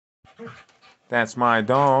That's my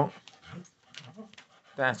dog.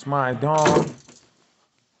 That's my dog.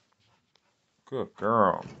 Good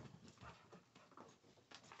girl.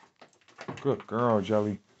 Good girl,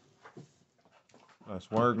 Jelly. Let's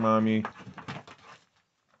work, mommy.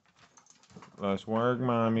 Let's work,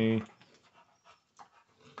 mommy.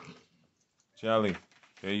 Jelly.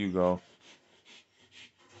 There you go.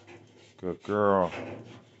 Good girl.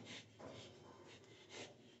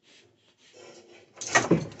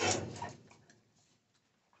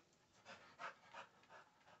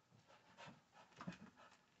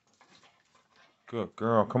 Good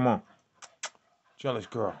girl. Come on. Jealous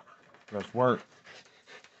girl. Let's work.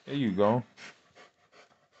 There you go.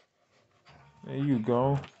 There you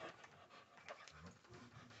go.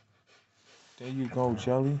 There you go,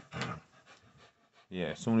 Jelly. Yeah,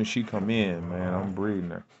 as soon as she come in, man, I'm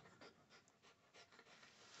breeding her.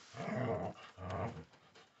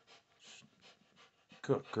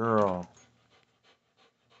 Good girl.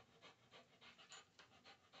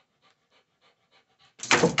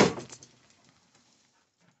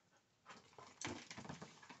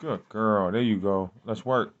 Good girl. There you go. Let's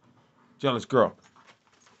work. Jealous girl.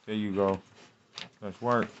 There you go. Let's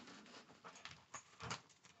work.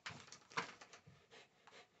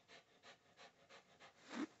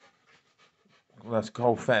 Let's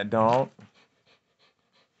go, fat dog.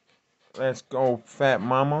 Let's go, fat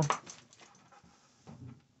mama.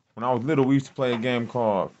 When I was little, we used to play a game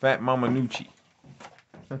called Fat Mama Nucci.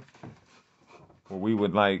 Where we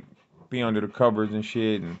would like be under the covers and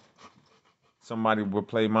shit, and somebody would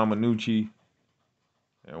play Mama Nucci,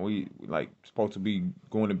 and we like supposed to be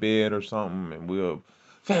going to bed or something, and we'll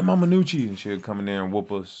Fat Mama Nucci, and she'll come in there and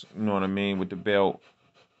whoop us, you know what I mean, with the belt.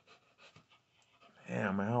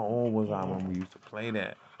 Damn, man, how old was I when we used to play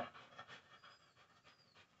that?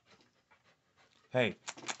 Hey,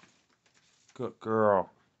 good girl.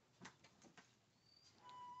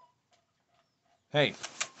 Hey,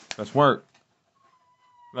 let's work.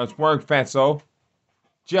 Let's work, fatso.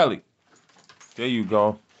 Jelly. There you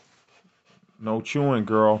go. No chewing,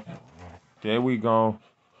 girl. There we go.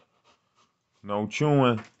 No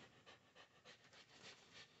chewing.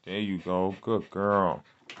 There you go. Good girl.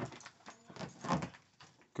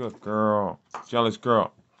 Good girl. Jealous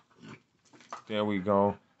girl. There we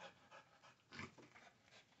go.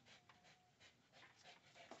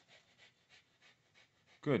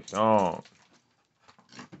 Good dog.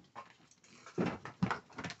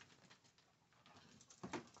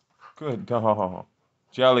 Good dog.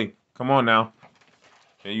 Jelly, come on now.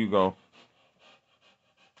 There you go.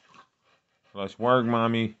 Let's work,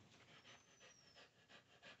 mommy.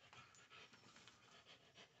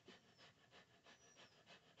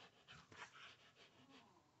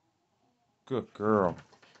 Good girl.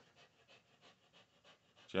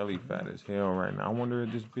 Jelly fat as hell right now. I wonder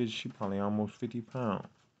if this bitch, she probably almost 50 pounds.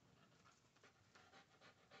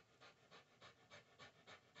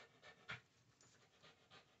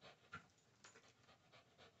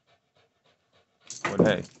 But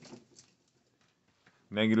hey,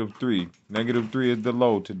 -3. -3 is the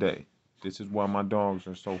low today. This is why my dogs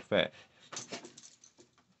are so fat.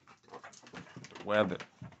 The weather.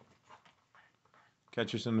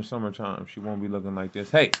 Catch us in the summertime. She won't be looking like this.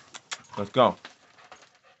 Hey, let's go.